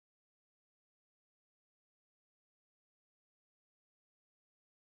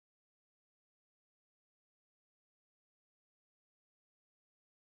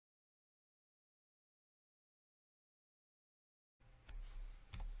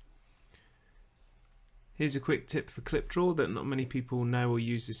Here's a quick tip for KlipDraw that not many people know or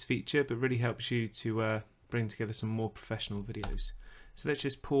use this feature, but really helps you to bring together some more professional videos. So let's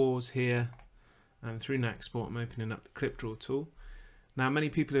just pause here, and through an export I'm opening up the KlipDraw tool. Now many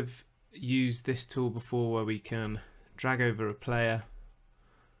people have used this tool before where we can drag over a player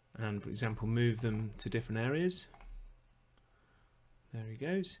and, for example, move them to different areas. There he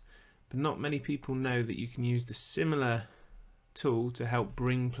goes. But not many people know that you can use the similar tool to help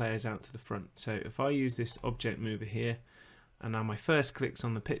bring players out to the front. So if I use this object mover here, and now my first click's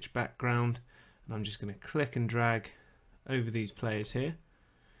on the pitch background, and I'm just going to click and drag over these players here,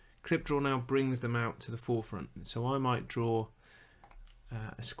 KlipDraw now brings them out to the forefront. So I might draw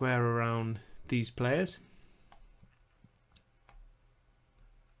a square around these players.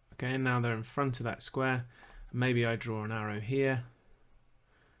 Okay, and now they're in front of that square. Maybe I draw an arrow here,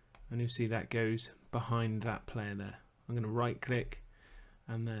 and you'll see that goes behind that player there. I'm going to right click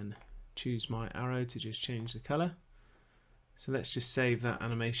and then choose my arrow to just change the color. So let's just save that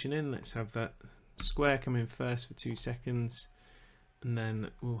animation in. Let's have that square come in first for 2 seconds, and then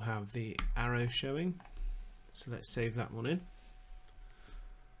we'll have the arrow showing. So let's save that one in.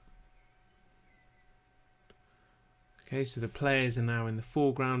 Okay, so the players are now in the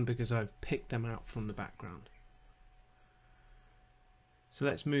foreground because I've picked them out from the background. So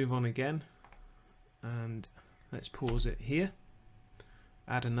let's move on again, and let's pause it here,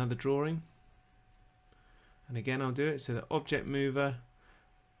 add another drawing, and again I'll do it. So the object mover,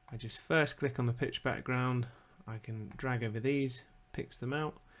 I just first click on the pitch background, I can drag over these, picks them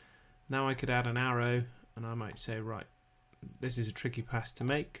out. Now I could add an arrow, and I might say, right, this is a tricky pass to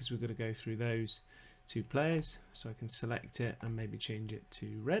make because we've got to go through those 2 players, so I can select it and maybe change it to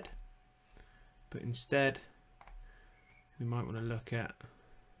red. But instead we might want to look at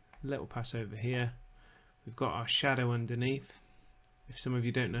a little pass over here. We've got our shadow underneath. If some of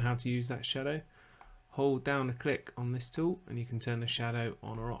you don't know how to use that shadow, hold down a click on this tool and you can turn the shadow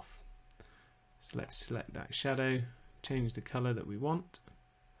on or off. So let's select that shadow, change the color that we want,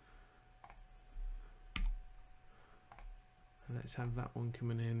 and let's have that one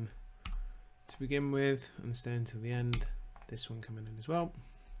coming in to begin with and stay until the end. This one coming in as well.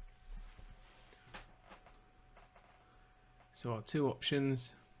 So our 2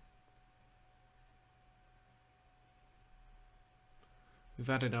 options. We've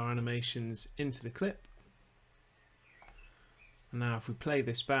added our animations into the clip, and now if we play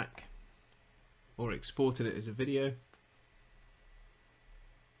this back or exported it as a video,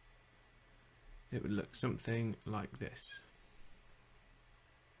 it would look something like this.